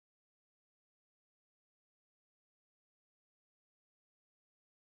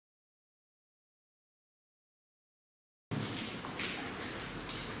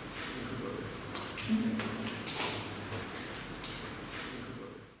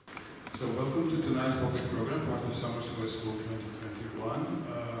So welcome to tonight's public program, part of Summer School 2021.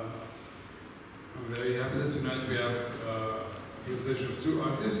 I'm very happy that tonight we have the presentation of two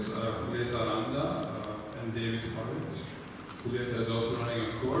artists, Julieta Aranda and David Hobbit. Julieta is also running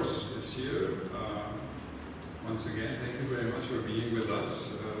a course this year. Once again, thank you very much for being with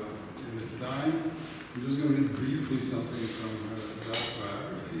us in this time. I'm just going to read briefly something from her last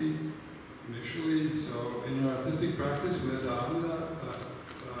biography initially. So, in her artistic practice, Julieta Aranda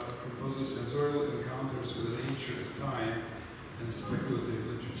composes sensorial encounters with the nature of time and speculative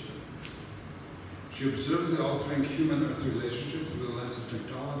literature. She observes the altering human-earth relationship through the lens of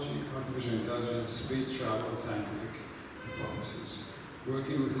technology, artificial intelligence, space travel, and scientific hypotheses.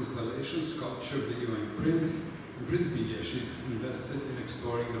 Working with installations, sculpture, video, and print media, she's invested in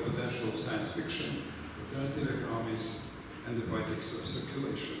exploring the potential of science fiction, alternative economies, and the poetics of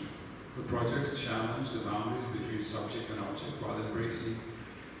circulation. Her projects challenge the boundaries between subject and object while embracing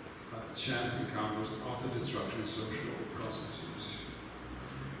chance encounters, auto-destruction, social processes.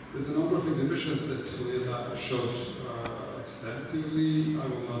 There's a number of exhibitions that Julieta shows extensively. I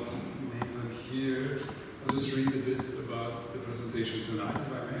will not name them here. I'll just read a bit about the presentation tonight,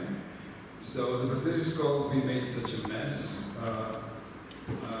 if I may. So the presentation is called "We Made Such a Mess."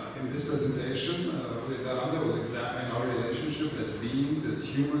 In this presentation, Julieta Aranda will examine our relationship as beings, as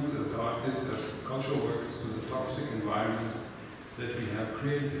humans, as artists, as cultural workers to the toxic environments that we have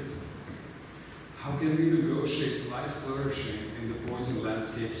created. How can we negotiate life flourishing in the poison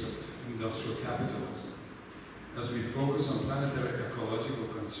landscapes of industrial capitalism? As we focus on planetary ecological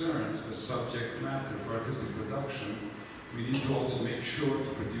concerns as subject matter for artistic production, we need to also make sure to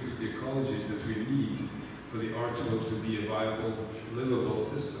produce the ecologies that we need for the artworld to be a viable, livable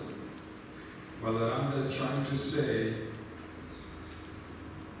system. What Aranda is trying to say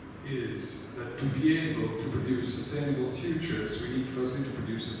is that to be able to produce sustainable futures, we need firstly to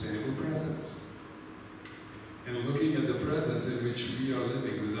produce sustainable presents. And looking at the presents in which we are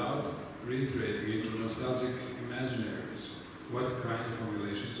living without reiterating into nostalgic imaginaries, what kind of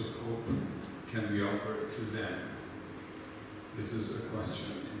formulations of hope can we offer to them? This is a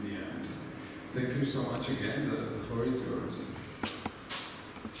question in the end. Thank you so much again. The floor is yours.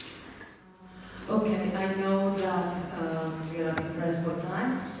 Okay, I know that we are a bit pressed for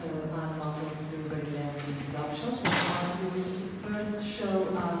time, so I'm not going to do very lengthy introductions. What I want to do is to first show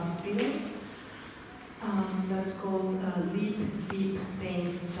a film that's called Leap, Deep,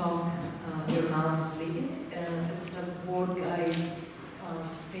 Paint, Talk, Your Mind is Sleeping. It's a work I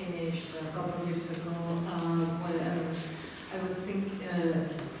finished a couple of years ago when I was thinking,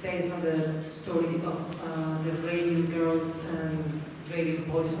 based on the story of the radio girls and radio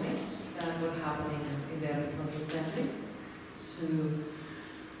poisonings that were happening in the early 20th century. So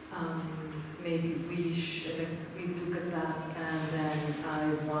maybe we look at that, and then I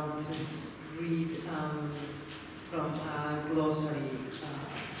want to read from a glossary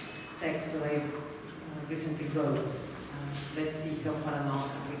text that I recently wrote. Let's see how far along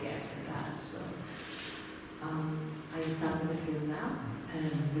we get with that. So I start with the film now,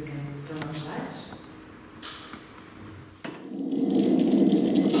 and we can turn on the lights.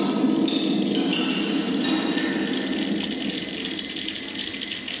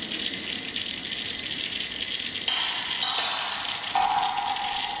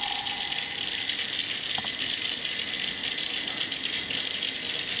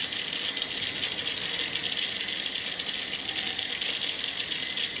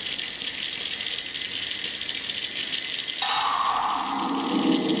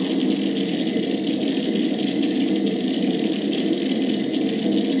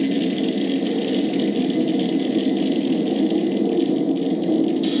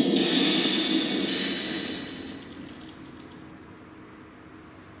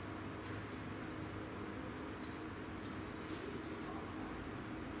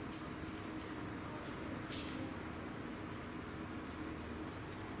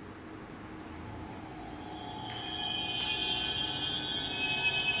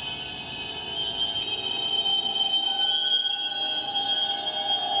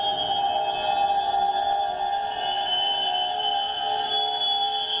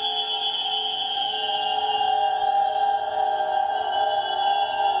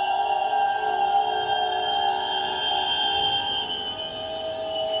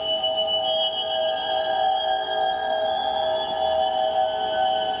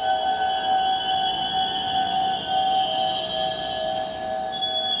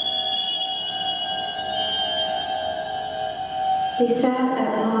 We sat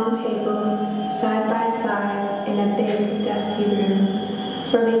at long tables, side by side, in a big, dusty room,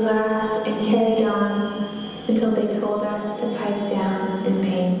 where we laughed and carried on until they told us to pipe down and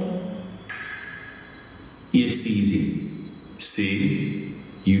paint. It's easy. See?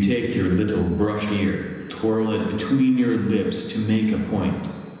 You take your little brush here, twirl it between your lips to make a point,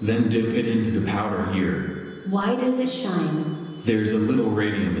 then dip it into the powder here. Why does it shine? There's a little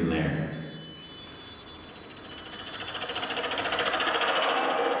radium in there.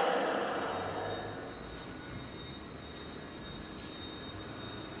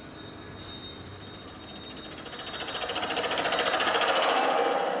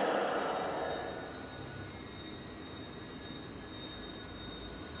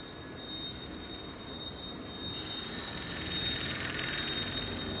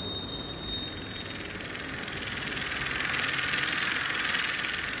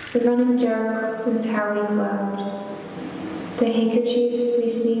 The running joke was how we glowed. The handkerchiefs we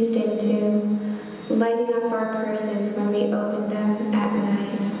sneezed into, lighting up our purses when we opened them at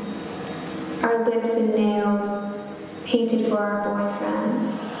night. Our lips and nails, painted for our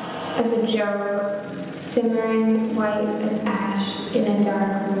boyfriends, as a joke, simmering white as ash in a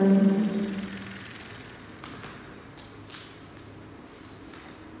dark room.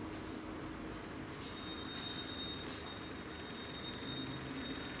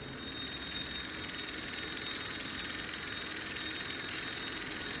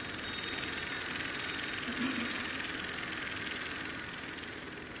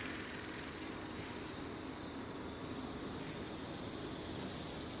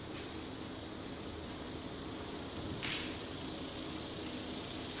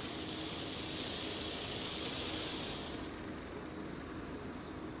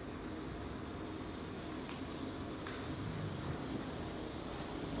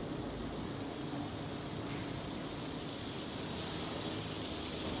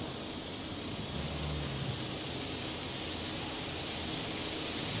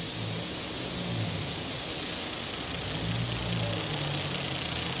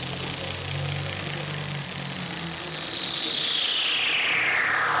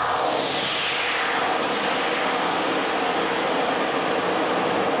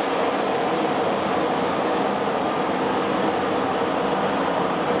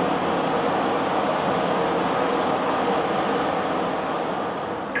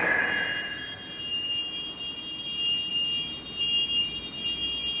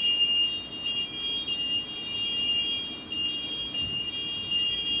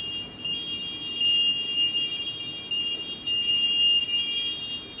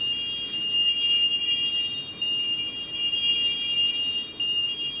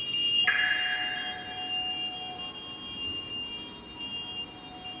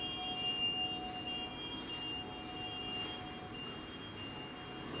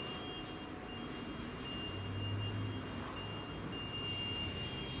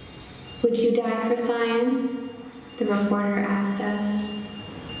 Would you die for science? The reporter asked us.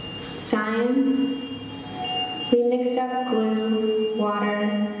 Science? We mixed up glue, water,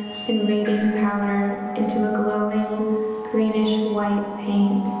 and radium powder into a glowing, greenish-white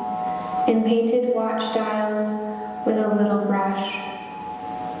paint, and painted watch dials with a little brush,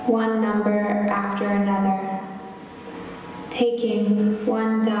 one number after another, taking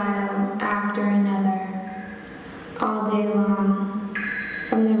one dial after another, all day long.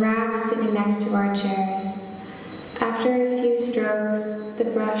 From the rack sitting next to our chairs. After a few strokes, the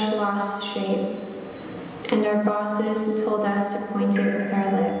brush lost shape, and our bosses told us to point it with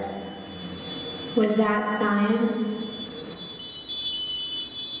our lips. Was that science?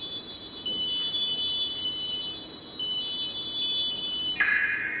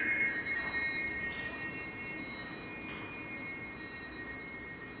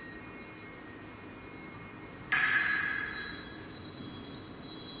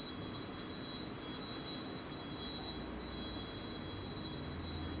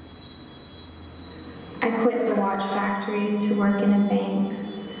 I quit the watch factory to work in a bank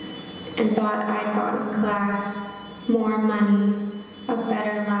and thought I'd gotten class, more money, a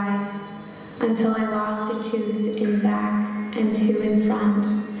better life, until I lost a tooth in back and two in front,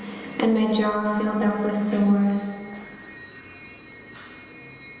 and my jaw filled up with sores.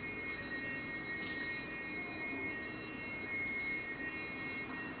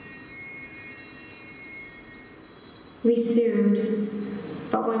 We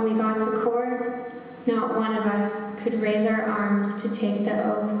sued, but when we got to court, not one of us could raise our arms to take the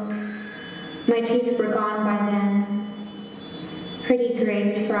oath. My teeth were gone by then. Pretty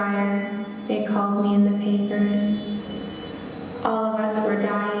Grace Friar, they called me in the papers. All of us were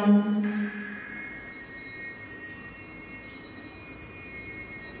dying.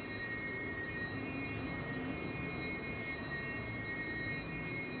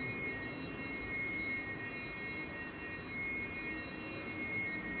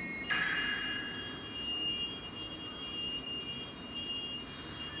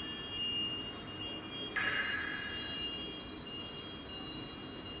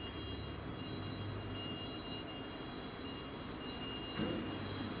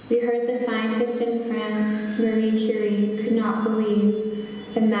 We heard the scientist in France, Marie Curie, could not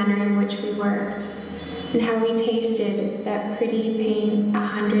believe the manner in which we worked, and how we tasted that pretty paint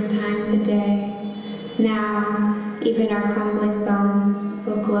 100 times a day. Now, even our crumbling bones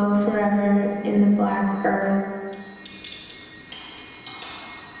will glow forever in the black earth.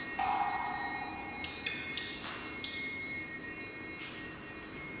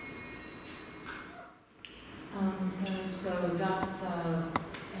 So that's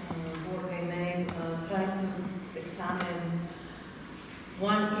work I made, trying to examine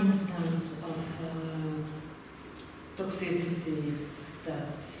one instance of toxicity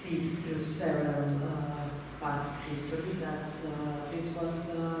that seeped through several parts of history. This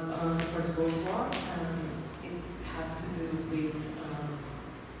was around the First World War, and it had to do with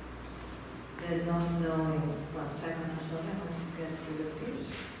the not knowing. 1 second, I'm sorry, I want to get rid of this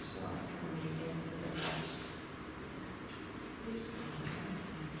so I can get into the next. This one,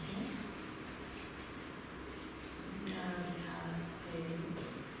 okay. Now we have the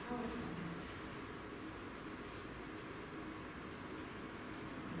PowerPoint.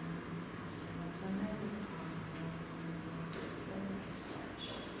 So I want to enable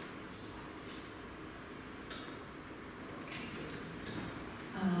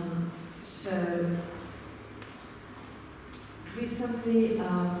So recently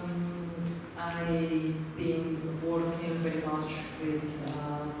I've been working very much with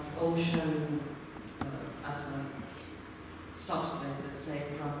ocean as a substrate, let's say,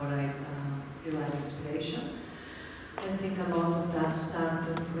 from what I derive inspiration. I think a lot of that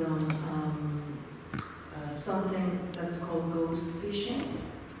started from something that's called ghost fishing,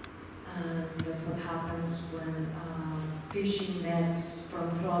 and that's what happens when fishing nets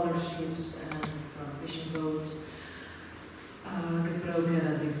from trawler ships and from fishing boats get broken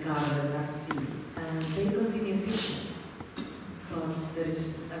and discarded at sea. And they continue fishing, but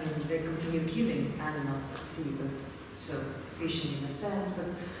they continue killing animals at sea, but so fishing in a sense, but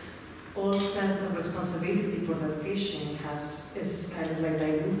all sense of responsibility for that fishing is kind of like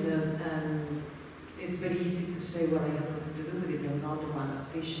diluted, and it's very easy to say, well, I have nothing to do with it, I'm not the one that's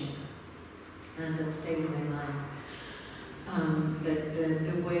fishing. And that stayed in my mind.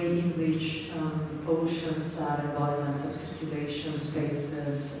 The way in which oceans are embodiments of circulation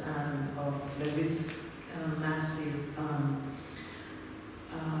spaces and of this massive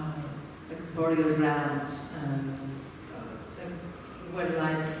burial grounds, where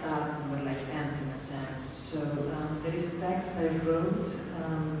life starts and where life ends, in a sense. So there is a text I wrote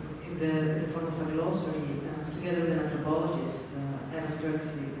in the form of a glossary together with an anthropologist,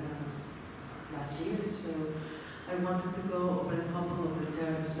 last year. So I wanted to go over a couple of the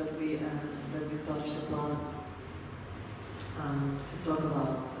terms that we touched upon to talk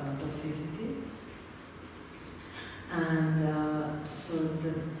about toxicities. And so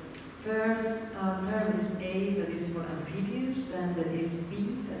the first term is A, that is for amphibious, then there is B,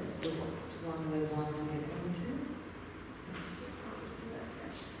 that's the one I want to get into. Let's see,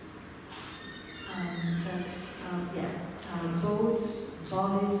 yes. That's, boats,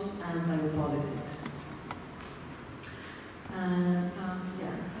 bodies, and biopolitics. And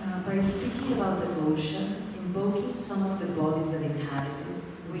by speaking about the ocean, invoking some of the bodies that inhabit it,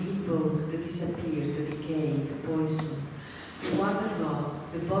 we invoke the disappeared, the decay, the poison, the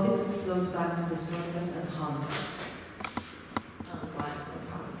waterlogged, the bodies that float back to the surface and haunt us. Why is my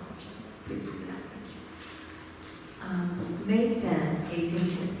PowerPoint? Please do that, thank you. May 10,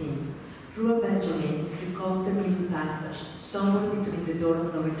 1816, Rua Benjamin recalls the middle passage, somewhere between the door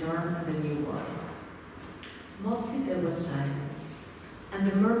of no return and the New World. Mostly there was silence, and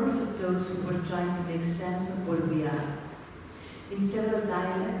the murmurs of those who were trying to make sense of where we are. In several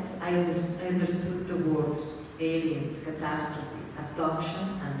dialects, I understood the words aliens, catastrophe,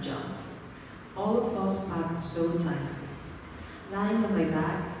 abduction, and jump. All of us packed so tightly. Lying on my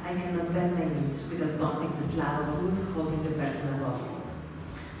back, I cannot bend my knees without bumping the slab of wood holding the person above me.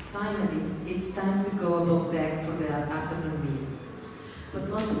 Finally, it's time to go above deck for the afternoon meal. But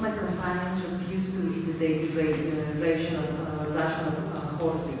most of my companions refused to eat the daily ration of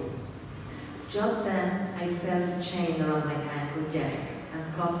horse meats. Just then, I felt a chain around my ankle yank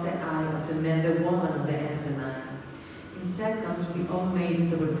and caught the eye of the woman on the end of the line. In seconds, we all made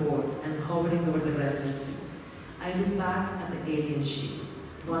it overboard and hovering over the restless sea. I looked back at the alien ship,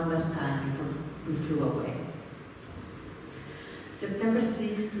 one last time before we flew away. September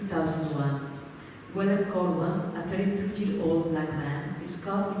 6, 2001. Weller Corwan, a 32-year-old black man, is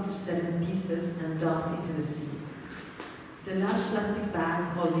cut into 7 pieces and dumped into the sea. The large plastic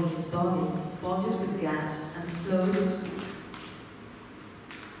bag holding his body bulges with gas and floats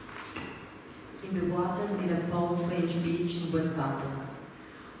in the water near a palm-fringed beach in West Papua.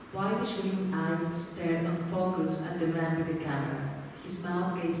 Whitish green eyes stared unfocused at the man with the camera. His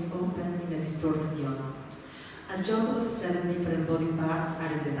mouth gapes open in a distorted yawn. A jumble of 7 different body parts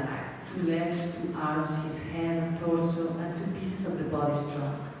are in the bag. 2 legs, 2 arms, his head and torso, and 2 pieces of the body's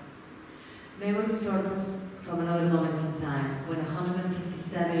trunk. Memories surface from another moment in time, when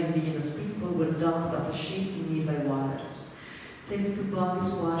 157 indigenous people were dumped off a ship in nearby waters, taken to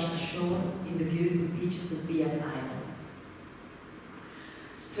bodies washed ashore in the beautiful beaches of Biak Island.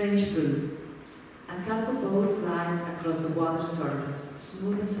 Strange fruit. A cargo boat glides across the water surface,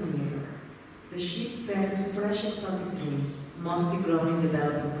 smooth as a mirror. The ship ferries fresh exotic dreams, mostly grown in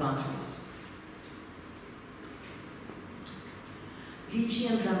developing countries. Lychee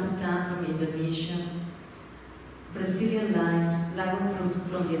and rambutan from Indonesia, Brazilian limes, dragon fruit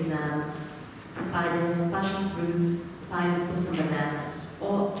from Vietnam, papayas, passion fruit, pineapples and bananas,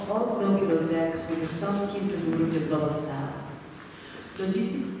 all grow below decks with the soft kiss that will the global south.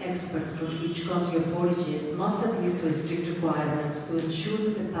 Logistics experts from each country of origin must adhere to strict requirements to ensure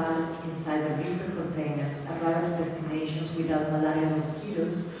that the pallets inside the reefer containers arrive at destinations without malaria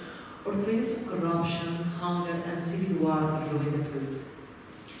mosquitoes or traces of corruption, hunger, and civil war to ruin the fruit.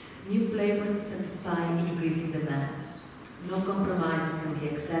 New flavors satisfy increasing demands. No compromises can be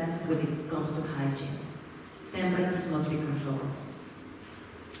accepted when it comes to hygiene. Temperatures must be controlled.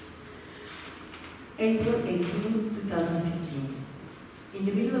 April 18, 2015. In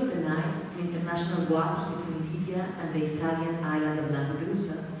the middle of the night, in international waters between Libya and the Italian island of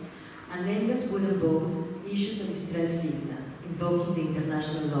Lampedusa, a nameless wooden boat issues a distress signal, invoking the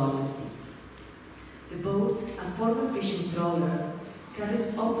international law of the sea. The boat, a former fishing trawler,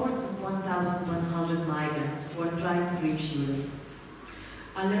 carries upwards of 1,100 migrants who are trying to reach Europe.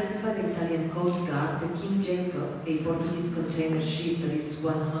 Alerted by the Italian Coast Guard, the King Jacob, a Portuguese container ship that is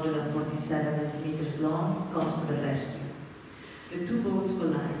 147 meters long, comes to the rescue. The 2 boats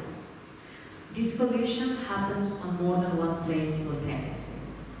collide. This collision happens on more than one plane simultaneously.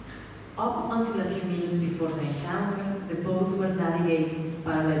 Up until a few minutes before the encounter, the boats were navigating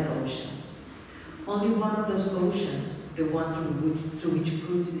parallel oceans. Only one of those oceans, the one through which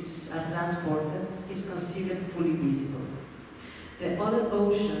goods are transported, is considered fully visible. The other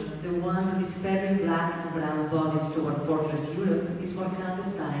ocean, the one that is ferrying black and brown bodies toward Fortress Europe, is more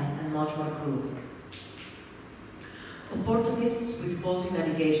clandestine and much more cruel. Opportunists with faulty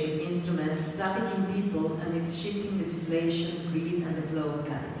navigation instruments trafficking people amidst shifting legislation, greed, and the flow of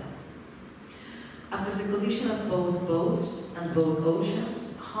capital. After the collision of both boats and both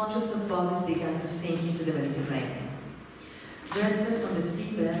oceans, hundreds of bodies began to sink into the Mediterranean. Restless on the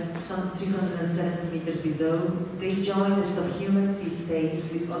seabed, some 370 meters below, they joined the subhuman sea state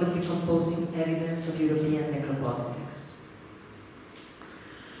with other decomposing evidence of European necropolitics.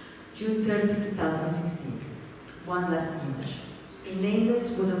 June 30, 2016. One last image. A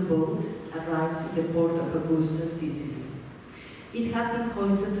nameless wooden boat arrives in the port of Augusta, Sicily. It had been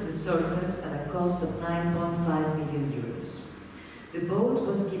hoisted to the surface at a cost of 9.5 million euros. The boat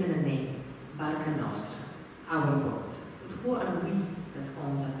was given a name, Barca Nostra, our boat. But who are we that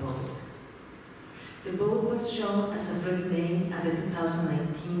own that boat? The boat was shown as a ready-made at the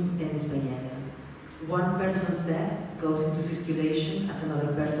 2019 Venice Biennial. One person's death goes into circulation as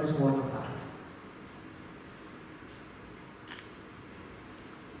another person's work of art.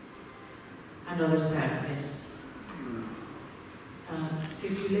 Another term is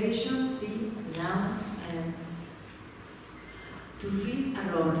circulation, see, now, and to read a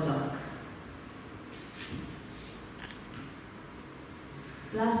rubber duck.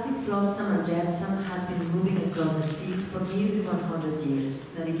 Plastic flotsam and jetsam has been moving across the seas for nearly 100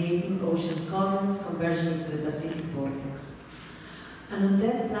 years, navigating ocean currents converging into the Pacific vortex. An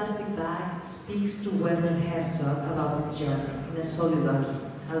undead plastic bag speaks to Werner Herzog about its journey in a soliloquy.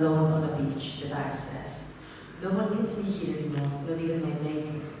 Alone on a beach, the bag says. No one needs me here anymore, not even my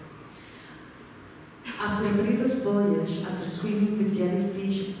maker. After a perilous voyage, after swimming with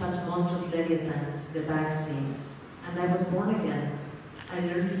jellyfish past monstrous leviathans, the bag sings. And I was born again. I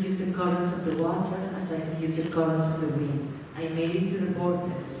learned to use the currents of the water as I could use the currents of the wind. I made it to the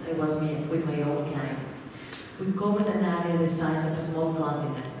vortex. I was with my own kind. We covered an area the size of a small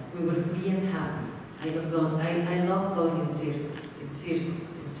continent. We were free and happy. I love going in circles.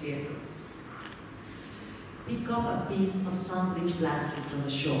 Pick up a piece of sun-bleached plastic from the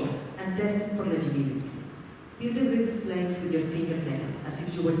shore and test it for legibility. Build the brittle flakes with your fingernail as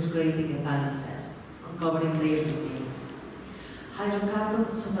if you were scraping a palimpsest, uncovering layers of meat.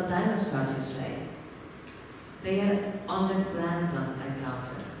 Hydrocarbons of a dinosaur, you say. They are undead plankton, I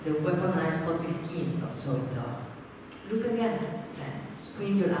counter, the weaponized fossil kin of soy dog. Look again, then.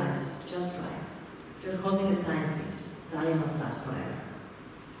 Squint your eyes, just right. You're holding a timepiece. Diamonds last forever.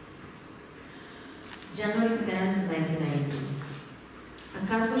 January 10, 1992. A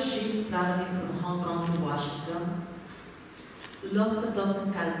cargo ship traveling from Hong Kong to Washington lost a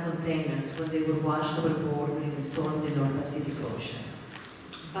dozen cargo containers when they were washed overboard during a storm in the North Pacific Ocean.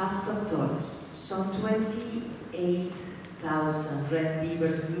 Bath of toys, some 28,000 red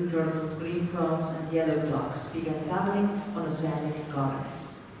beavers, blue turtles, green frogs, and yellow dogs began traveling on oceanic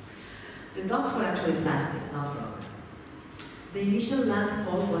currents. The dogs were actually plastic, not rubber. The initial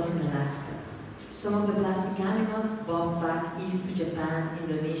landfall was in Alaska. Some of the plastic animals bobbed back east to Japan,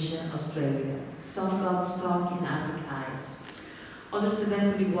 Indonesia, Australia. Some got stuck in Arctic ice. Others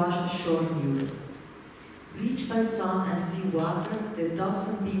eventually washed ashore in Europe. Bleached by sun and seawater, the ducks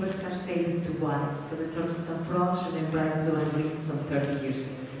and beavers had faded to white, but the turtles and frogs remained bright blue and green some 30 years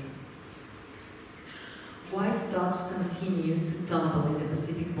later. White ducks continued to tumble in the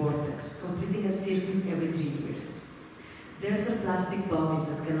Pacific vortex, completing a circuit every 3 years. Theirs are plastic bodies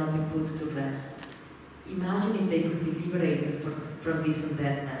that cannot be put to rest. Imagine if they could be liberated from these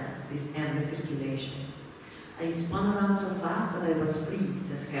undead lands, this endless circulation. I spun around so fast that I was free,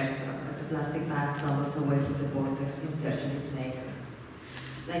 says Herzog, as the plastic bag tumbles away from the vortex in search of its maker.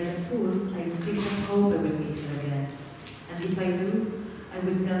 Like a fool, I still have hope I will meet her again. And if I do, I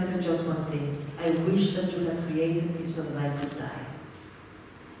will tell her just one thing. I wish that you had created me so that I could die.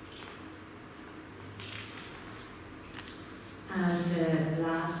 And the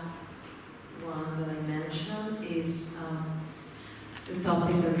last one that I mentioned is the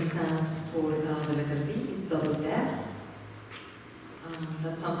topic that stands for the letter B is double death.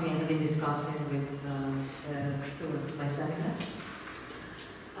 That's something I have been discussing with students at my seminar.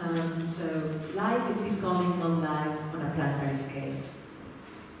 So life is becoming non-life on a planetary scale.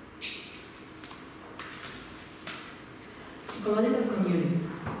 Ecological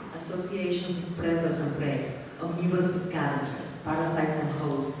communities, associations of predators and prey, omnivorous and scavengers, parasites and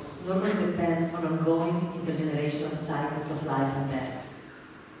hosts, normally depend on ongoing intergenerational cycles of life and death.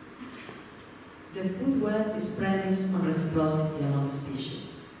 The food web is premised on reciprocity among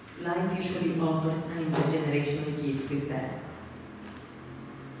species. Life usually offers an intergenerational gift with death.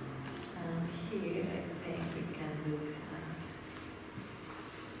 And here I think we can look at...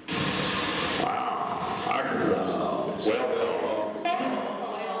 Wow, artworld.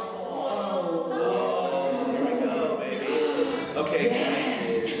 Okay,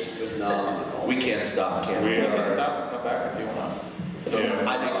 no, we can't stop, can we? We can stop and come back if you want. Yeah.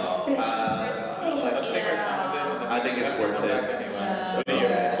 Let's take our time with it. I think it's worth it.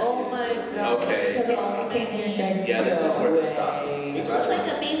 Anyway. Oh my God. Okay. Yeah, this is worth a stop. This looks like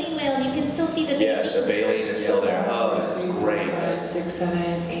a baby whale. You can still see the baby. Yes, the baleen is still there. Oh, this is great. 5, 6,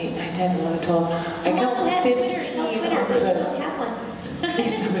 7, 8, 9, 10, 11, 12. Someone who has Twitter, tell Twitter. We don't have one.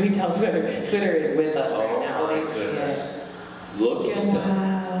 Somebody tells Twitter. Twitter is with us right now. Oh my goodness. Look at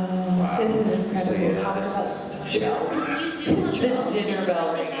that. Wow. This is incredible. The dinner bell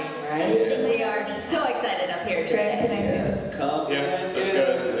ringing, right? We are so excited up here to say. Come Let's go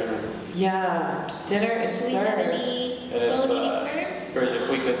to dinner. Yeah, dinner is Do we have served. any bone-eating worms? If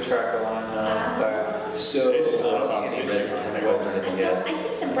we could track a line back. So, any red tentacles in it yet? I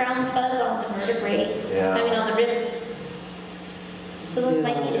see some brown fuzz on the vertebrae. Yeah. I mean, on the ribs. So those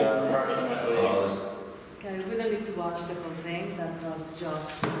might be. Yeah, approximately. Okay, we don't need to watch the whole thing. That was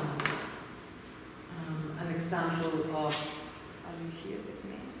just an example of. Are you here with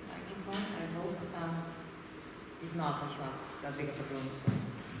me? Microphone, I hope. If not, it's not that big of a room. So.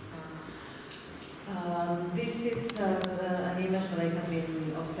 This is an image that I have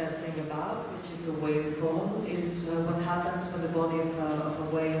been obsessing about, which is a wave fall. Is what happens when the body of a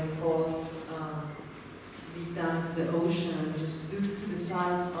wave falls deep down into the ocean, just due to the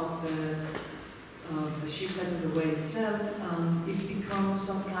size of the sheep size of the wave itself. It becomes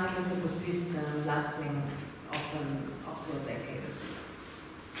some kind of ecosystem lasting often up to a decade.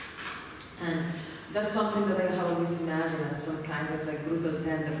 And that's something that I have always imagined as some kind of like brutal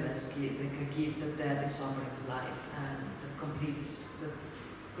tenderness, like a gift that death is offering to life and that completes, that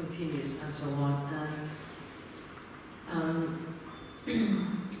continues, and so on. And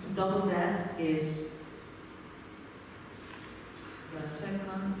double death is. One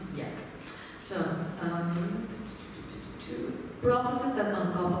second. Yeah. So processes that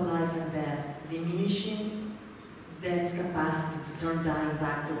uncouple life and death, diminishing death's capacity to turn dying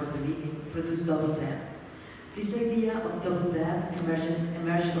back toward the living, produce double death. This idea of double death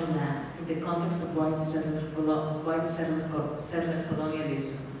emerged on land in the context of white settler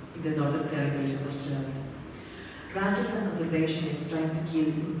colonialism in the northern territories of Australia. Ranchers and conservationists trying to kill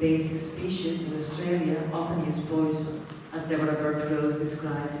invasive species in Australia often use poison, as Deborah Bird-Rose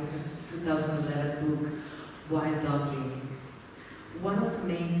describes in her 2011 book, Wild Dog Living. One of the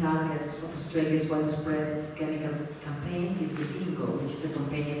main targets of Australia's widespread chemical campaign is the dingo, which is a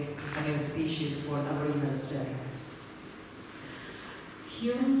companion species for Aboriginal Australians.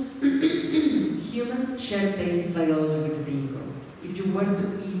 Humans share basic biology with the dingo. If you were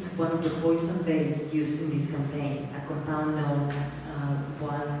to eat one of the poison baits used in this campaign, a compound known as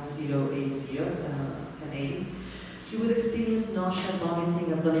 1080, you would experience nausea,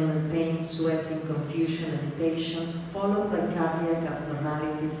 vomiting, abdominal pain, sweating, confusion, agitation, followed by cardiac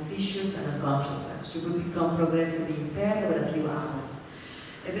abnormalities, seizures, and unconsciousness. You would become progressively impaired over a few hours.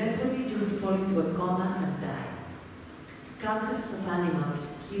 Eventually, you would fall into a coma and die. Carcasses of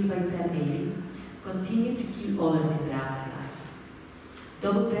animals killed by 1080 continue to kill others in the afterlife.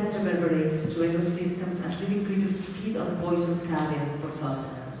 Double death reverberates through ecosystems as living creatures feed on poison carrion for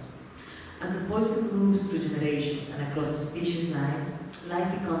sustenance. As the poison moves through generations and across species lines,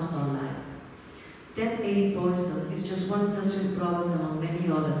 life becomes non-life. 1080 poison is just one industrial product among many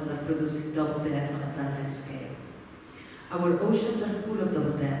others that are producing double death on a planetary scale. Our oceans are full of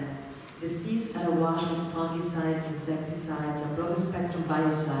double death. The seas are awash with fungicides, insecticides, and broad-spectrum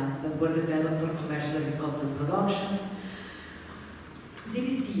biocides that were developed for commercial agricultural production.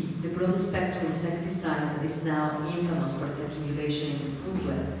 DDT, the broad-spectrum insecticide that is now infamous for its accumulation in the food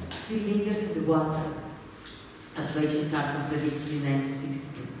web, still lingers in the water, as Rachel Carson predicted in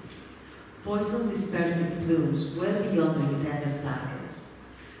 1962. Poisons disperse in plumes well beyond the intended targets.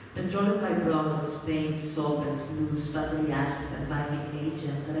 Petroleum byproducts, paints, solvents, glues, battery acid, and binding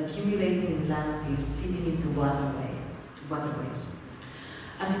agents are accumulating in landfills, seeping into waterways.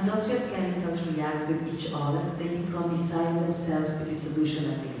 As industrial chemicals react with each other, they become beside themselves with dissolution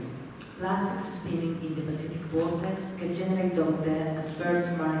and bleed. Plastics spinning in the Pacific vortex can generate double death as birds,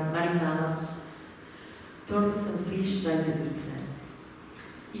 marine mammals, turtles, and fish try to eat them.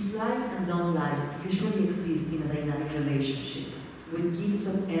 If life and non-life usually exist in a dynamic relationship, with gifts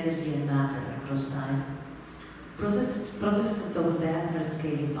of energy and matter across time, processes of double death are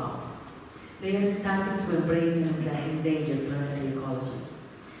scaling up. They are starting to embrace and endanger planetary ecologies.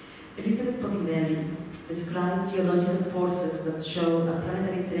 Elizabeth Povinelli describes geological forces that show a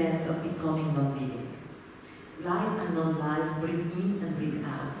planetary trend of becoming non-living. Life and non-life breathe in and breathe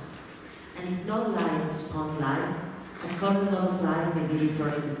out. And if non-life spawned life, a current mode of life may be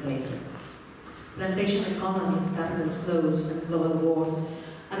returning to failure. Plantation economies, capital flows, and global war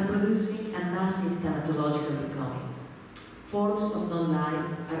are producing a massive thanatological becoming. Forms of non-life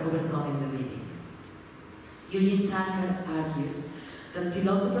are overcoming the living. Eugene Tucker argues that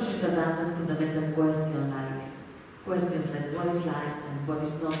philosophers should abandon fundamental questions like what is life and what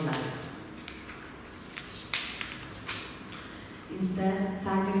is not life. Instead,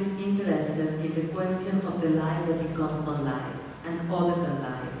 Tucker is interested in the question of the life that becomes non-life and other than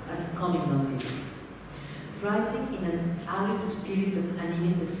life are becoming non-living. Writing in an alien spirit of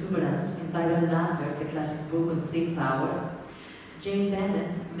animist exuberance in Vibrant Matter, the classic book on Think Power, Jane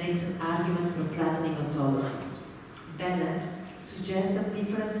Bennett makes an argument for flattening ontologies. Bennett suggests that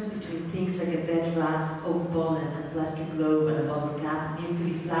differences between things like a dead rat, oak pollen, and plastic globe and a bottle cap need to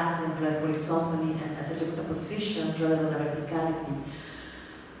be flattened read horizontally and as a juxtaposition rather than a verticality,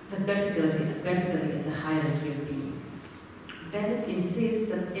 that vertically is a hierarchy of being. Bennett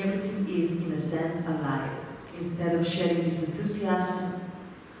insists that everything is, in a sense, alive. Instead of sharing this enthusiasm,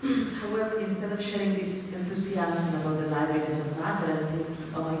 however, instead of sharing this enthusiasm about the liveliness of matter and thinking,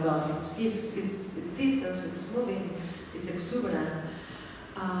 oh my God, it's moving, it's exuberant,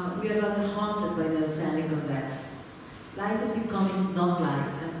 we are rather haunted by the oceanic of death. Life is becoming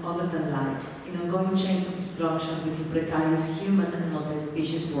non-life and other than life, in ongoing chains of destruction within precarious human and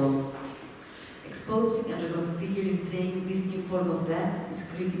multi-species world. Exposing and reconfiguring this new form of death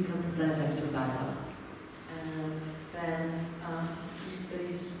is critical to planetary survival. And then, if there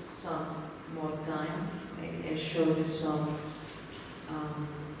is some more time, maybe I show you some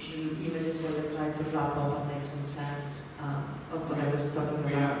images where I try to wrap up and make some sense of what I was talking about.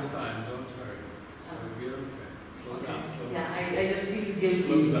 We have time, don't worry. We're okay. Slow down. Yeah, I just feel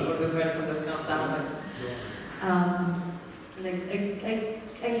guilty for the person that comes out.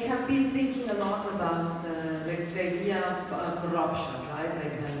 I have been thinking a lot about the idea of corruption, right?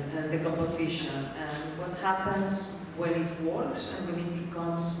 And the composition, and what happens when it works and when it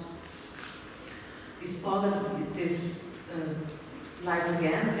becomes this life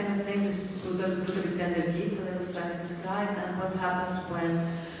again kind of thing, this brutally tender gift that I was trying to describe, and what happens when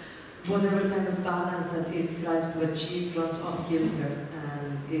whatever kind of balance that it tries to achieve runs off kilter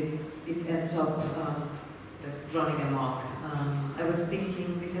and it ends up running amok. I was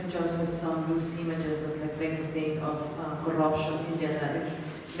thinking, these are just like some loose images that make me think of corruption in general, in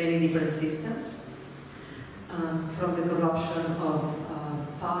many different systems. from the corruption of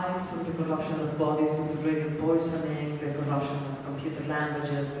fights, from the corruption of bodies due to radio poisoning, the corruption of computer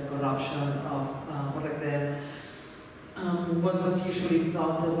languages, the corruption of what was usually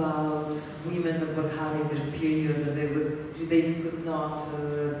thought about women that were having their period, that they could not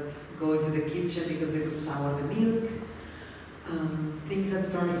go into the kitchen because they would sour the milk. Things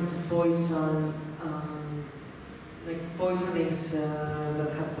that turn into poison, like poisonings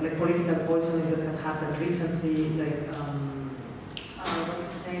that have, like political poisonings that have happened recently, like what's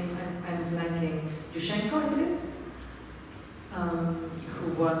his name? I'm blanking. Yushchenko, I believe, who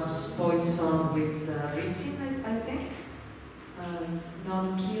was poisoned with resin, I think.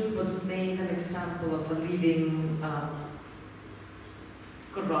 Not killed, but made an example of a living,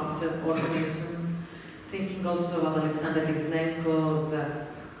 corrupted organism. Thinking also about Alexander Litvinenko, that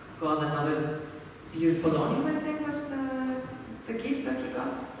got another polonium, I think was the gift that he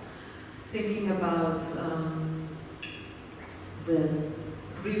got. Thinking about the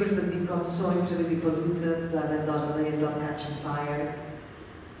rivers that become so incredibly polluted that they end up catching fire.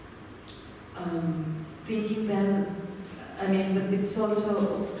 Thinking then, I mean, but it's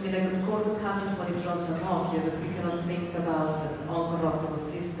also, I mean, like, of course it happens when it runs amok, yeah, but we cannot think about an uncorruptible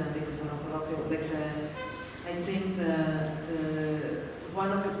system because an uncorruptible, like, I think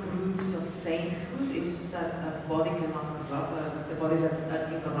one of the proofs of sainthood is that a body cannot corrupt, the bodies are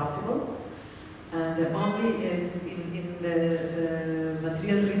incorruptible. And the only, in the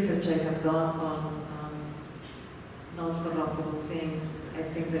material research I have done on non-corruptible things, I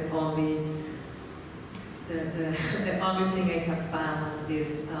think the only thing I have found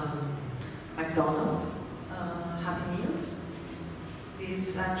is McDonald's Happy Meals.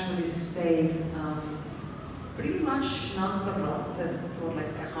 These actually stayed pretty much non-corrupted for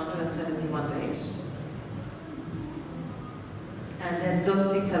like 171 days. And then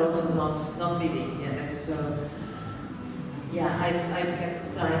those things are also not living. Yeah, so yeah, I've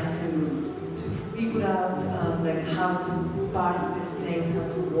kept trying to figure out like how to parse these things, how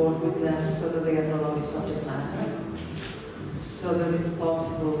to work with them so that they are not only subject matter, so that it's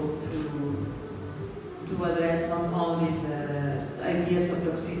possible to address not only the ideas of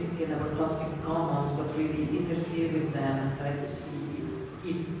toxicity and our toxic commons, but really interfere with them and try to see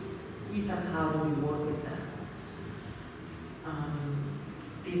if and how do we work with them.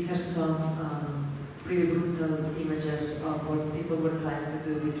 These are some pretty brutal images of what people were trying to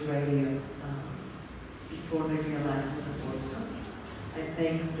do with radio before they realized it was a poison. I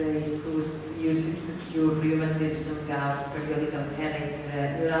think they could use it to cure rheumatism, gout, periodical headaches,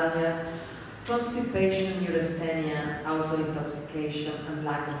 neuralgia, constipation, neurasthenia, auto-intoxication, and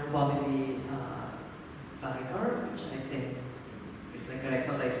lack of bodily vigor, which I think is like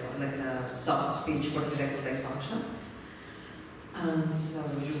erectile dysfunction, like a soft speech for erectile dysfunction. And so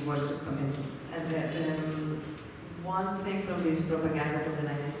you were and then one thing from this propaganda from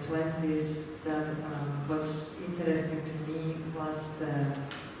the 1920s that was interesting to me was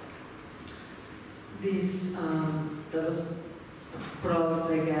this that was a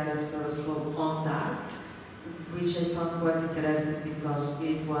product, I guess, that was called On Dark, which I found quite interesting because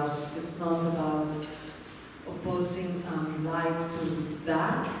it's not about opposing light to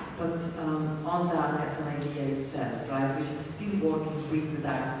dark, but on dark as an idea itself, right? Which is still working with the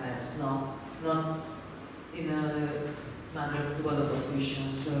darkness, not in a manner of dual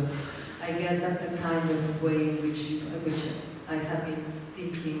opposition. So I guess that's a kind of way in which I have been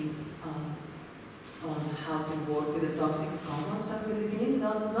thinking on how to work with the toxic commons that we live in,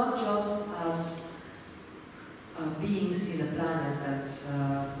 not just as beings in a planet that's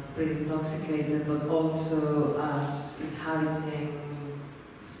pretty intoxicated, but also as inhabiting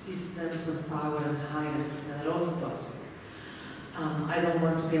systems of power and hierarchies that are also toxic. I don't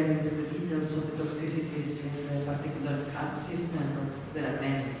want to get into the details of the toxicities in the particular cat system, but there are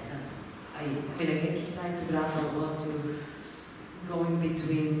many. I keep trying to grapple on to going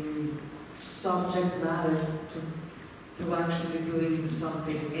between subject matter to actually doing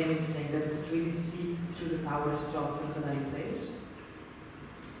something, anything that could really see through the power structures that are in place.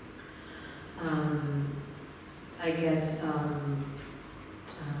 I guess,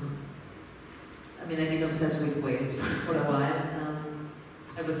 I've been obsessed with whales for a while.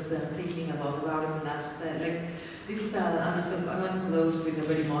 I was thinking about it last, this is I want to close with a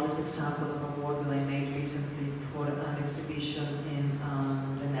very modest example of a work that I made recently for an exhibition in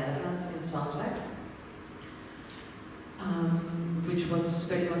the Netherlands, in Zonswijk. Which was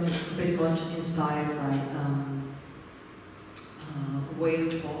very much inspired by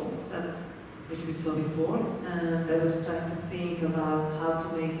whale falls which we saw before, and I was trying to think about how to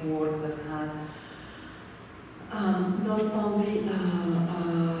make work that had not only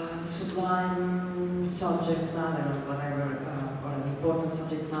sublime subject matter or whatever, or an important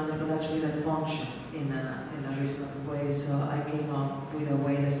subject matter, but actually that function in a reasonable way. So I came up with a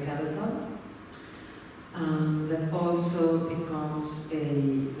way skeleton that also becomes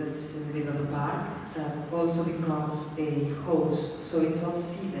that's in the middle of the park, that also becomes a host. So it's all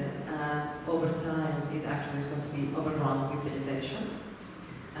seeded, and over time it actually is going to be overrun with vegetation.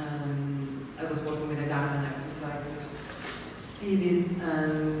 I was working with a gardener to try to seed it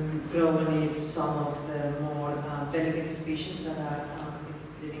and grow in it some of the more delicate species that are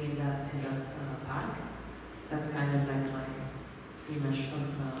living in that park. That's kind of like my image of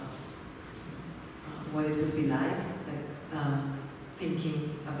what it would be like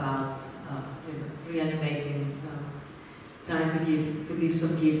thinking about reanimating, trying to leave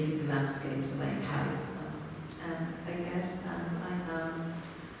some gift in the landscapes that I inhabit. And I guess that I am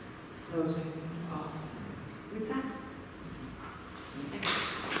closing off with that.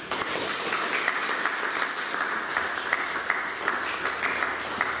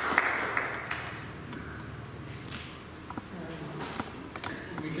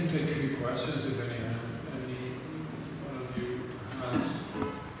 We can take a few questions if any one of you has.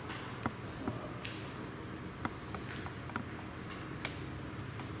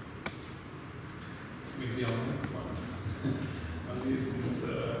 Maybe I'll use this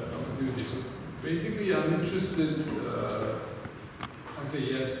opportunity. So basically, I'm interested. Okay,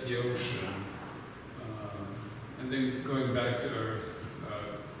 yes, the ocean, and then going back to Earth,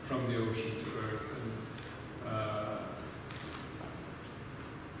 from the ocean to Earth, and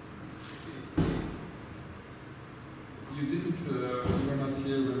you didn't. You were not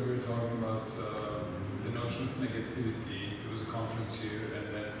here when we were talking about the notion of negativity. It was a conference here, and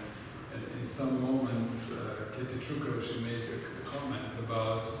then. And in some moments, Katie Trucco, she made a comment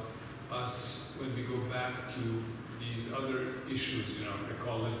about us when we go back to these other issues, you know,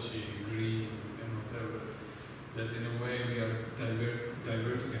 ecology, green, and whatever, that in a way we are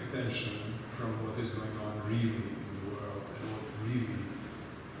diverting attention from what is going on really in the world and what really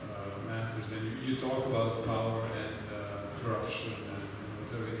matters. And you talk about power and corruption and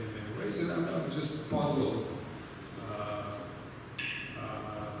whatever in many ways, and I'm just puzzled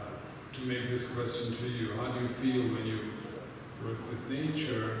to make this question to you. How do you feel when you work with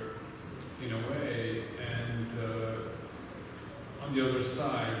nature in a way, and on the other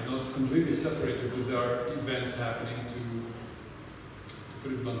side, not completely separated, but there are events happening to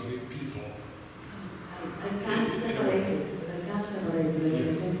put it bluntly, people? I can't separate it. I can't separate it.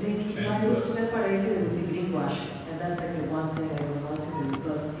 Yes. I think if I would separate it, it would be greenwashing, and that's like the one thing I don't want to do.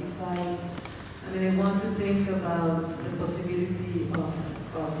 But if I want to think about the possibility of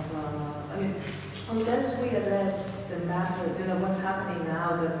unless we address the matter, you know, what's happening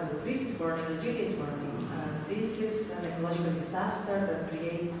now that Greece is burning and Julia is burning, this is an ecological disaster that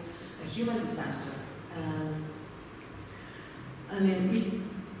creates a human disaster. If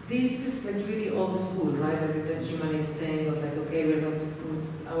this is like really old school, right? Like it's the humanist thing of like, okay, we're going to put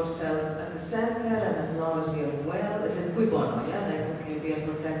ourselves at the center, and as long as we are well, it's like we bono, yeah? Like, okay, we are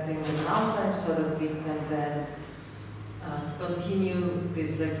protecting the mountains so that we can then continue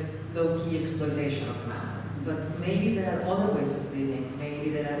this like low-key exploitation of the mountain. But maybe there are other ways of living. Maybe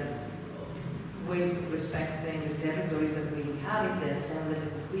there are ways of respecting the territories that we inhabit, the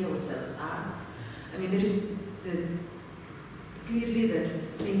assemblages that we ourselves are. There is clearly that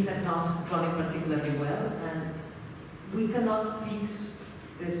things are not running particularly well, and we cannot fix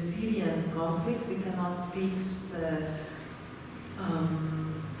the Syrian conflict. We cannot fix the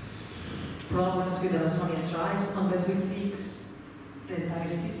problems with the Amazonian tribes unless we fix the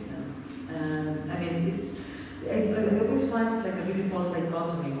entire system. I always find it like a really false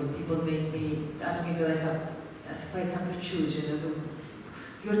dichotomy when people make me ask me as if I have to choose,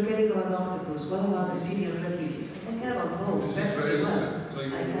 you're caring about octopus, what about the Syrian refugees? I care about both. This is very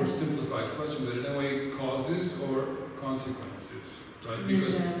oversimplified question, but in a way, causes or consequences, right?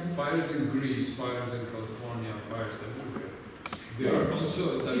 Because fires in Greece, fires in California, fires everywhere. They are also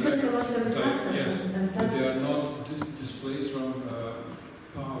yes, but they are not displaced from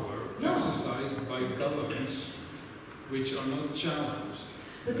power exercised by governments which are not challenged.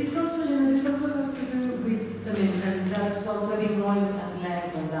 But this also has to do with, and that's also been going at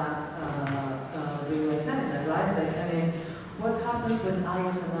length on that, the US Senate, right? What happens when I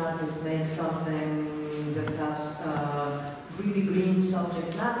as an artist make something that has really green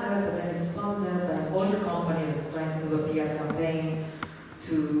subject matter, but then it's funded by an oil company that's trying to do a PR campaign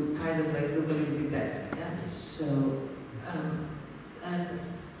to kind of like look a little bit better, yeah? So, and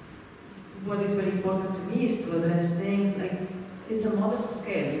what is very important to me is to address things like, it's a modest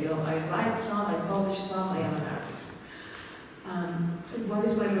scale, I write some, I publish some, I am an artist. what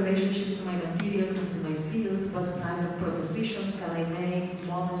is my relationship to my materials and to my field? What kind of propositions can I make,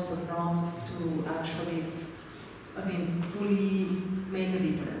 modest or not, to actually, I mean, fully make a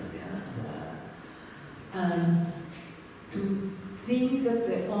difference? Yeah? And to think that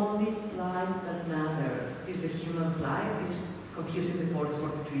the only plight that matters is the human plight is confusing the forest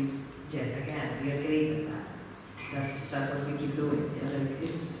for the trees yet again. We are great at that. That's what we keep doing. Yeah? Like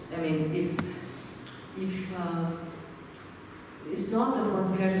it's, I mean, if it's not that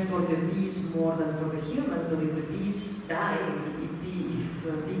one cares for the bees more than for the humans, but if the bees die, if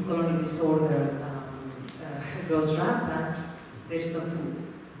bee colony disorder goes rampant, there's no food.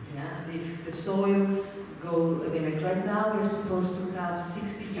 Yeah? If the soil goes, I mean, like right now we're supposed to have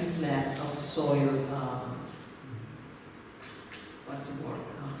 60 years left of soil, what's the word?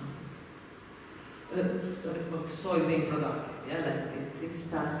 Of soil being productive. Yeah? Like it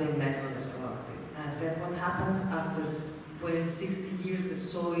starts being less and less productive. And then what happens after when 60 years the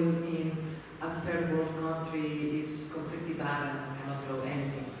soil in a third world country is completely barren and cannot grow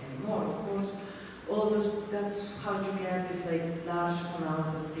anything anymore? Of course, all those, that's how you get this like large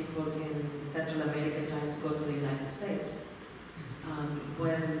amounts of people in Central America trying to go to the United States.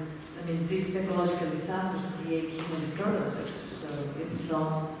 When, I mean, these ecological disasters create human disturbances, so it's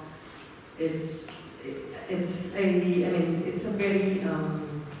not, it's a very,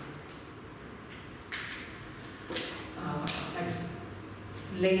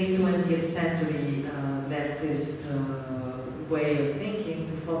 late 20th century leftist way of thinking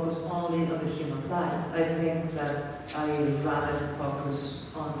to focus only on the human plight. I think that I would rather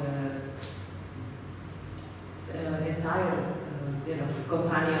focus on the entire,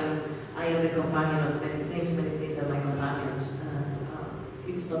 companion. I am the companion of many things are my companions. And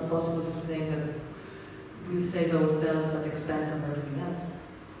it's not possible to think that we'll save ourselves at the expense of everything else.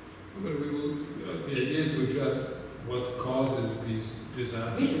 Well, we will, the idea is to address what causes these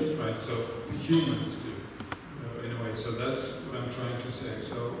disasters, right? So humans do, in a way. So that's what I'm trying to say.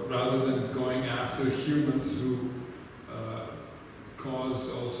 So rather than going after humans who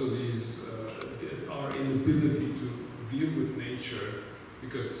cause also these, our inability to deal with nature,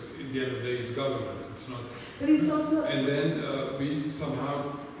 because in the end of the day it's governments, it's not. But it's also. And then we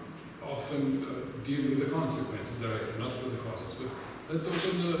somehow often deal with the consequences directly, not with the causes. But let's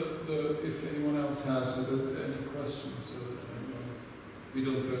open if anyone else has any questions. We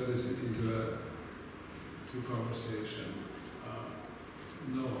don't turn this into a conversation.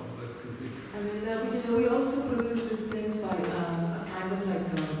 No, let's continue. I mean, we also produce these things by a kind of like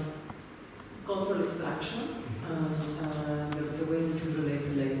cultural extraction, the way in which we relate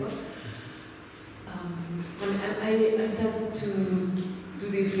to labor. I tend to do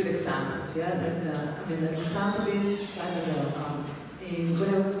this with examples. Yeah, an example is, I don't know,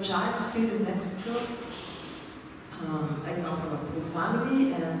 when I was a child, still in Mexico. I come from a poor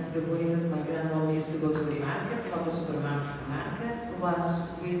family, and the way that my grandmother used to go to the market, not the supermarket, was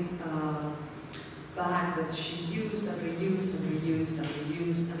with a bag that she used and reused and reused and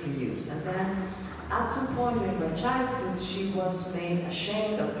reused and reused. And then, at some point during my childhood, she was made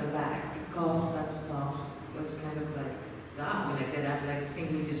ashamed of her bag because that stuff was kind of like, they are like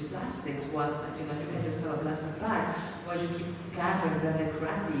single-use plastics. You can just have a plastic bag. Why do you keep carrying that like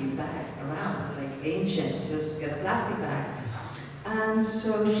ratty bag around? It's like ancient, just get a plastic bag. And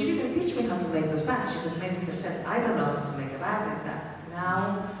so she didn't teach me how to make those bags. She just made it herself. I don't know how to make a bag like that.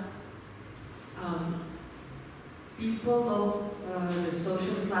 Now, people of the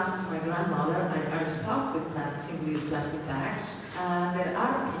social class of my grandmother are stuck with that single-use plastic bags. And there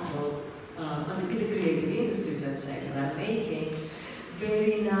are people in the creative industries, let's say, that are making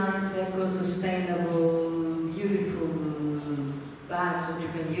very nice, eco-sustainable, beautiful bags that you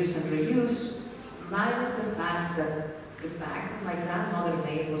can use and reuse, minus the fact that the bag my grandmother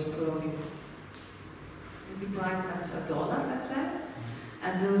made was probably priced at $1, let's say.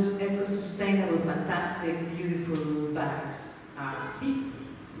 And those eco-sustainable, fantastic, beautiful bags are 50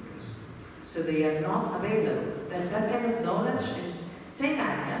 euros. So they are not available. That kind of knowledge is, same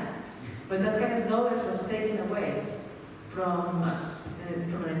idea, but that kind of knowledge was taken away from us,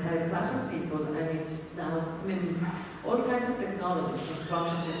 from an entire class of people, and it's now, all kinds of technologies,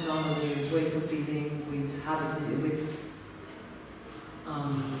 construction technologies, ways of dealing with habit, with,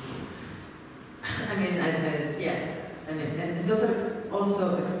 and those are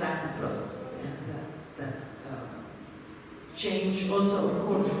also extractive processes, that change also, of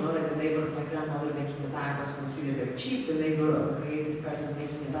course, like the labor of my grandmother making a bag was considered very cheap, the labor of a creative person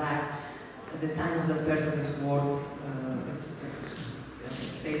making a bag, the time of that person is worth,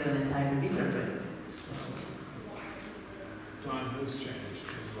 it's paid at an entirely different rate. So. Time has changed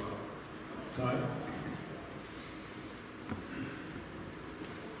as well. Time?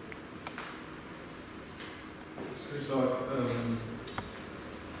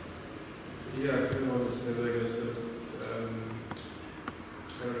 Yeah, I kind of want to say that, I guess, that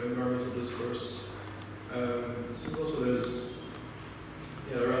kind of environmental discourse. It seems also there's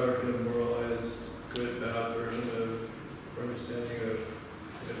a rather kind of moralized, good, bad version of or understanding of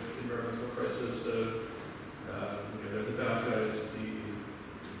kind of environmental crisis of they're the bad guys, the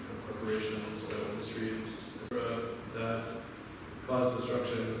corporations, oil industries, that cause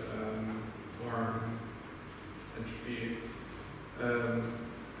destruction, harm, entropy.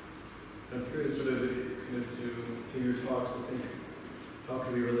 I'm curious, sort of, kind of through your talks, to think how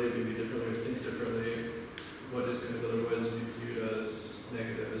can we relate maybe differently or think differently? What is kind of otherwise viewed as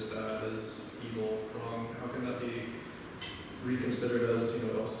negative, as bad, as evil, wrong? How can that be reconsidered as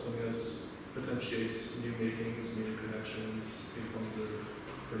also something that potentiates new makings, new connections, new forms of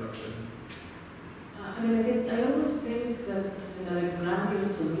production? I always think that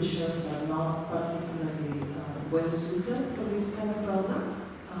grandiose solutions are not particularly well suited for this kind of problem.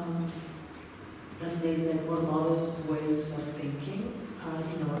 That maybe more modest ways of thinking are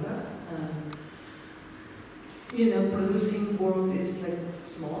in order. Producing world is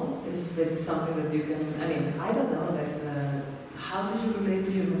small. It's something that you can. I don't know. How do you relate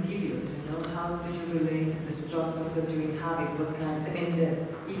to your materials? How do you relate to the structures that you inhabit? What kind?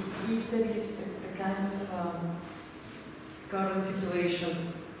 If there is a kind of current situation,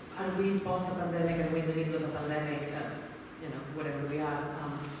 are we post a pandemic? Are we in the middle of a pandemic? Whatever we are.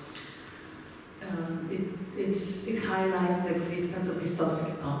 It highlights the existence of these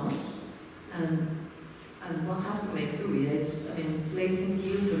toxic commons, and one has to make do. Placing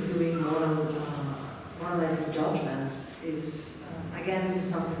guilt or doing moralizing judgments is again, this is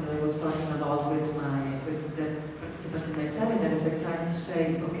something that I was talking a lot with the participants in my seminar. Is they're trying to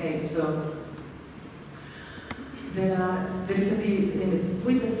say, okay, so there is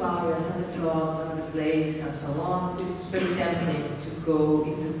with the fires and the floods and the plagues and so on, it's very tempting to go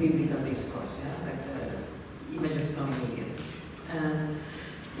into biblical discourse, like the images coming in. And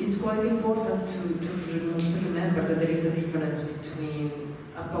it's quite important to remember that there is a difference between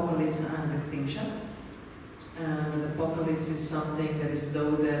apocalypse and extinction. And apocalypse is something that is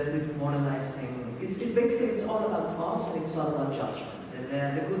loaded with moralizing. It's basically, it's all about cost and it's all about judgment.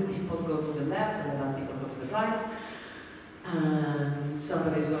 The good people go to the left and the bad people go to the right. And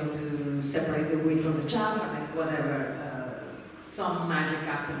somebody is going to separate the wheat from the chaff and whatever. Some magic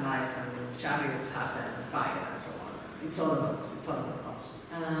afterlife and chariots happen and fire and so on. It's all about us.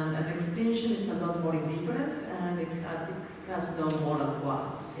 And extinction is a lot more indifferent and it has no moral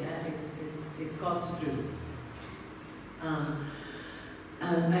qualms. It cuts through.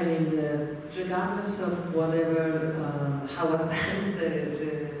 Regardless of whatever, how advanced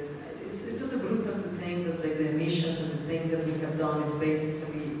it's just brutal to think that the emissions and the things that we have done is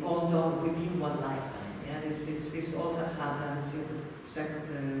basically all done within one lifetime. This all has happened since the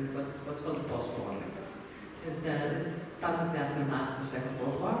second, what's called the post-war, since it's partly the aftermath of the Second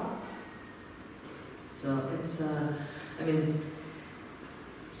World War. So it's,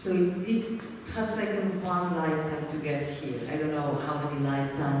 so it has taken one lifetime to get here. I don't know how many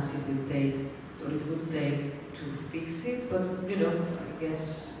lifetimes it will take, or it would take to fix it, but I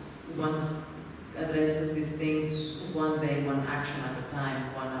guess one addresses these things one day, one action at a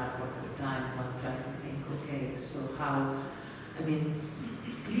time, one artwork at a time, one trying to think, okay, so how,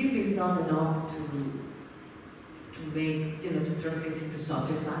 clearly it's not enough to make, to turn things into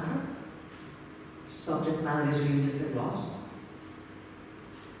subject matter. Subject matter is really just a gloss.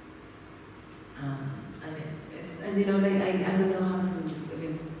 I don't know how to,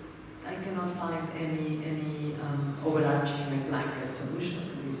 I cannot find any overarching blanket solution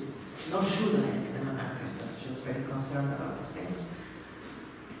to this. Nor should I, I'm an artist that's just very concerned about these things.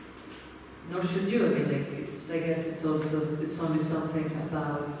 Nor should you, I guess it's only something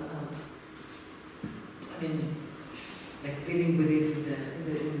about, dealing with it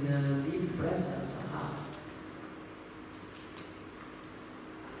in the lived present somehow.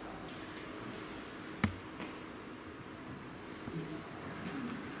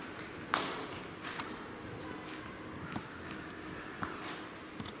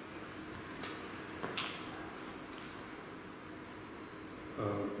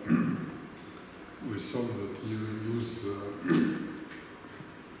 We saw that you use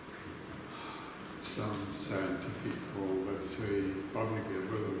some scientific or, let's say, publicly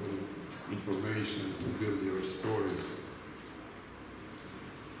available information to build your stories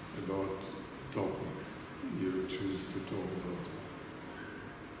about the topic you choose to talk about.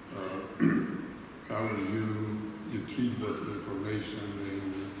 How will you treat that information in,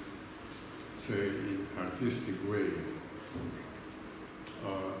 say, in artistic way?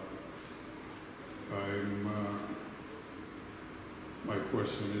 My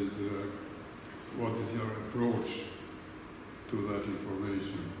question is, what is your approach to that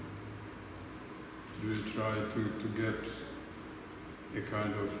information? Do you try to get a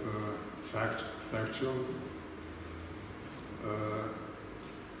kind of factual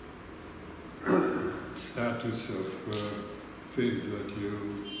status of things that you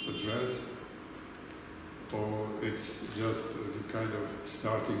address, or it's just as a kind of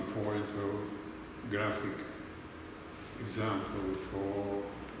starting point or graphic example for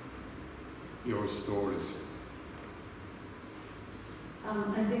your stories?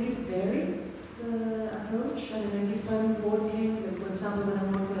 I think it varies, the approach. I mean, like if I'm working, like for example, when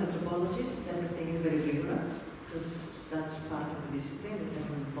I'm working with anthropologists, everything is very rigorous, because that's part of the discipline, it's like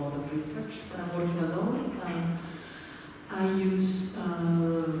a lot of research. When I'm working alone, I use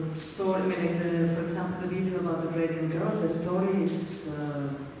story, I mean, like for example, the video about the Radiant Girls, the story is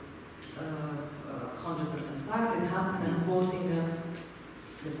 100% fact, it happened, I'm quoting them.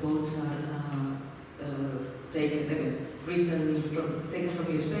 The quotes are taken from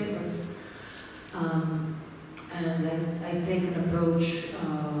newspapers. And I take an approach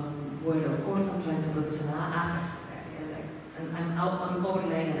where, of course, I'm trying to produce an affect there, and I'm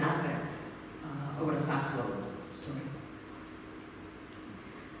overlaying an affect over a factual story.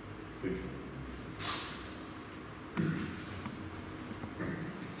 Thank you.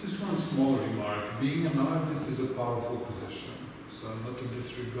 Just one small remark. Being an artist is a powerful position. So not to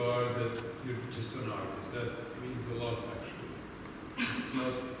disregard that you're just an artist. That means a lot, actually. It's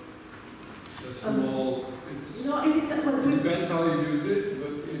not a small... No, it is... It depends how you use it,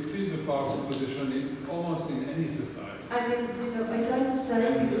 but it is a powerful position almost in any society. I mean, you know, I try to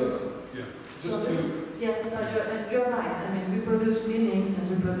say because... and you're right. I mean, we produce meanings and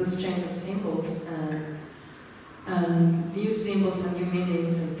we produce chains of symbols and new symbols and new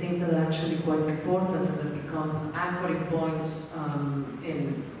meanings and things that are actually quite important and that become anchoring points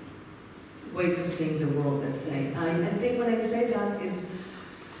in ways of seeing the world, let's say. I think when I say that is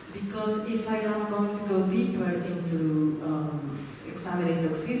because if I am going to go deeper into examining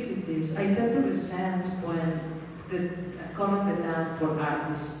toxicities, I tend to resent when the common demand for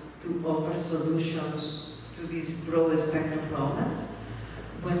artists to offer solutions to these broad spectrum problems,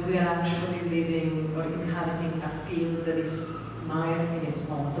 when we are actually living or inhabiting a field that is mired in its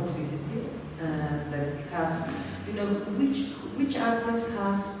own toxicity, and that has, you know, which artist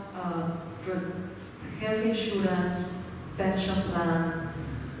has health insurance, pension plan,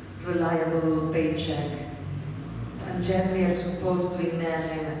 reliable paycheck, and yet we are supposed to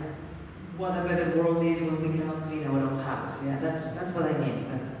imagine what a better world is when we cannot clean our own house. Yeah, that's what I mean.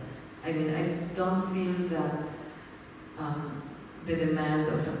 I mean, I don't feel that the demand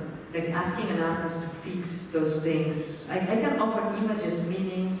of, like asking an artist to fix those things. I can offer images,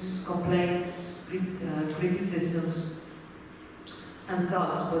 meanings, complaints, criticisms, and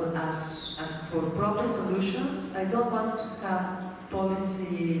thoughts, but as for proper solutions, I don't want to have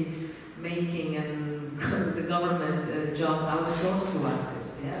policy making and the government job outsourced to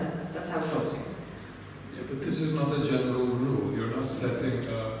artists. Yeah, that's outsourcing. Yeah, but this is not a general rule. You're not setting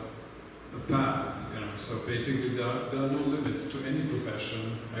a path. So basically, there are no limits to any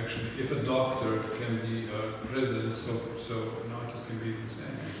profession. Actually, if a doctor can be a president, so an artist can be the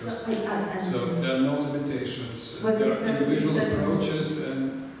same. So there are no limitations. There are individual approaches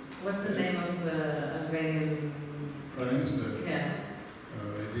and. What's the name of the Albanian Prime Minister? Yeah.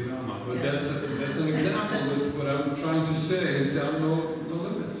 But that's an example. But what I'm trying to say is there are no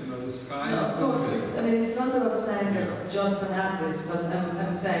limits. You know, the sky is of course, I mean, it's not about saying that just an artist, but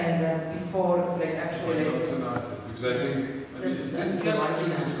I'm saying that before, like actually, not an artist, because I think it's a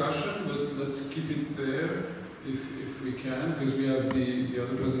larger discussion, but let's keep it there if we can, because we have the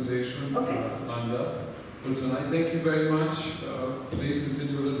other presentation lined up. But tonight, thank you very much. Please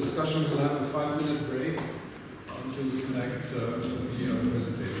continue with the discussion. We'll have a 5-minute break until we connect the other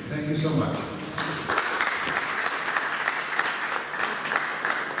presentation. Thank you so much.